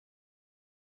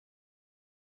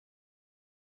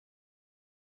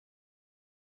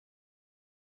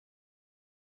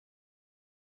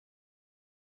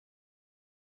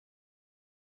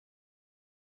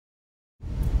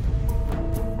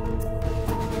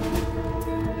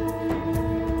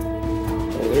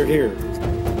they're here.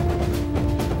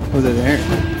 Oh, they're there.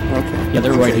 Okay. Yeah,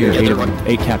 they're right here.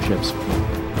 8 cap ships.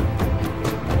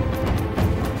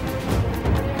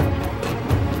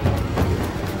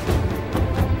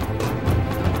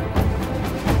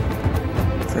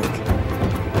 Frick.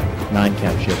 9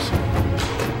 cap ships.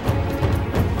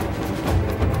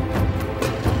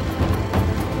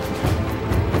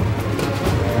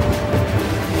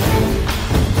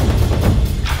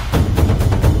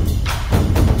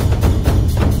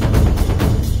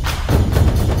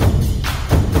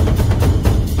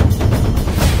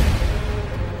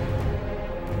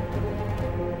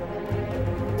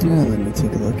 Yeah, let me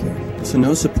take a look here. So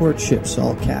no support ships,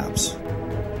 all caps.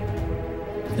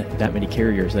 That many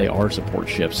carriers, they are support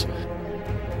ships.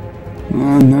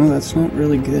 Oh, no, that's not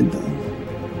really good,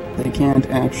 though. They can't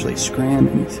actually scram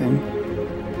anything.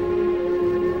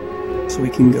 So we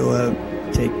can go out,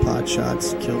 take pot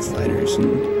shots, kill fighters,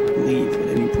 and leave at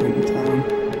any point in time.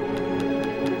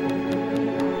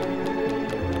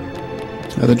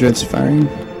 Are the dreads firing?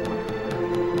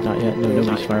 Not yet. No,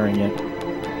 nobody's firing yet.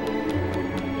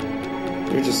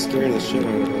 You're just scaring the shit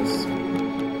out of us.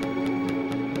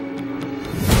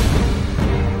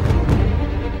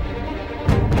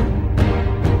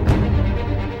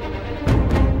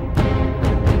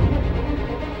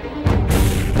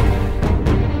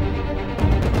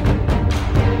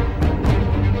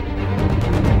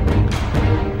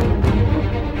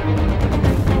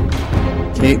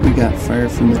 Okay, we got fire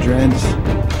from the dreads.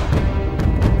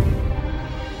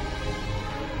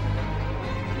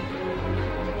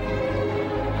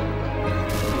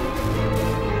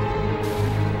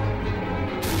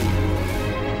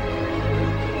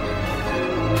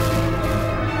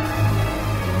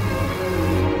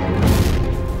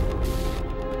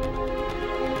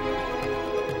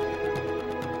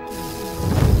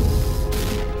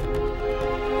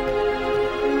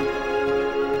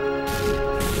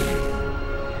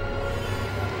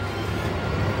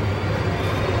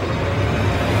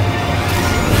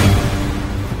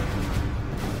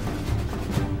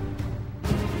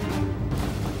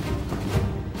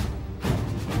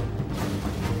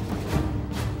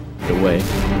 Way.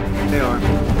 They are.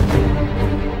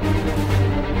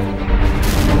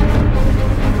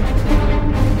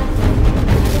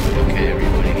 Okay,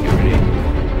 everybody, get ready.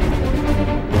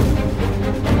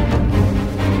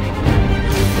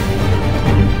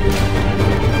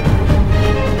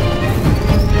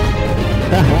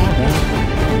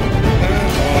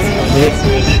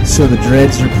 So the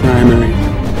dreads are primary.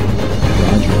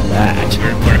 Roger that.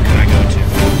 Where can I go to?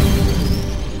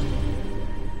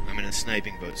 I'm in a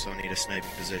sniping boat, so I'll need a sniping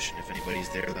position. If anybody's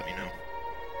there, let me know.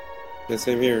 Yeah,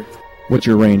 same here. What's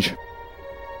your range?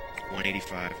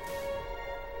 185.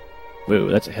 Whoa,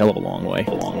 that's a hell of a long way.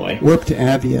 A long way. Warp to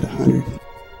Avi at 100.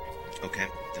 Okay,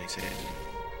 thanks, Ed.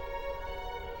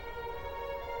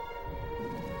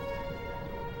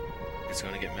 It's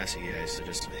gonna get messy, guys, so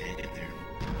just hang in there.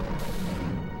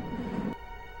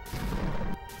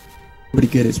 Pretty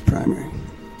good as primary.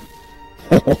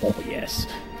 Oh, yes.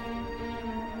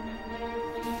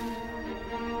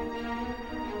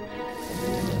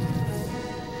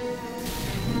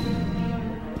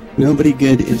 Nobody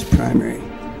good is primary.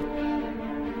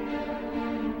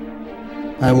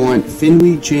 I want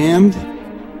Finley jammed.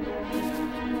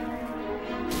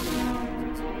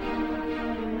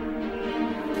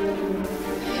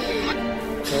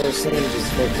 Our son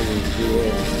just fucking blew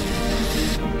up.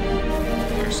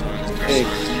 Hey.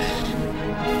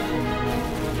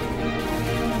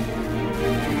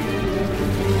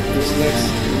 Who's next?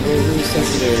 Who's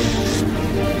secondary?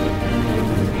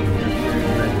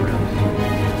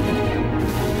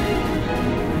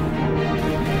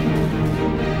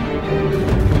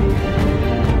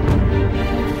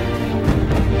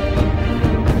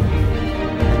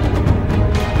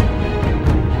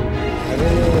 I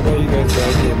don't know about you guys, but I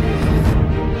can't move.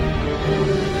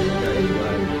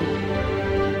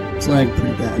 It's like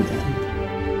pretty bad then.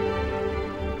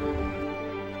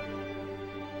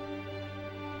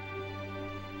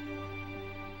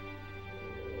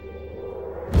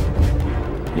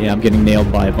 Yeah, I'm getting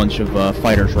nailed by a bunch of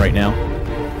fighters right now.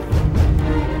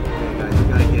 Guys, we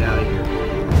gotta get out of here.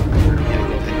 Yeah, go ahead and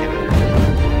get out of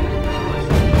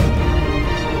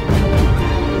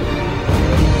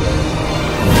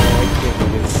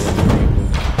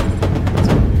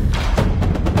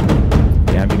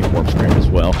Yeah, I'm getting warp scrammed as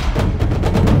well.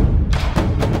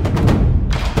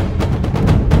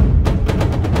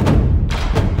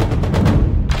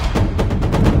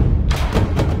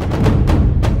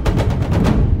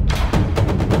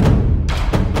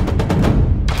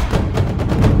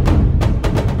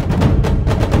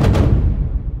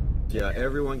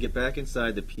 everyone get back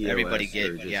inside the POS. Everybody or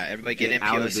get just in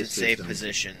out of POS in this safe system.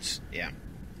 positions. Yeah,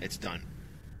 it's done.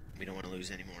 We don't want to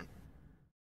lose any more.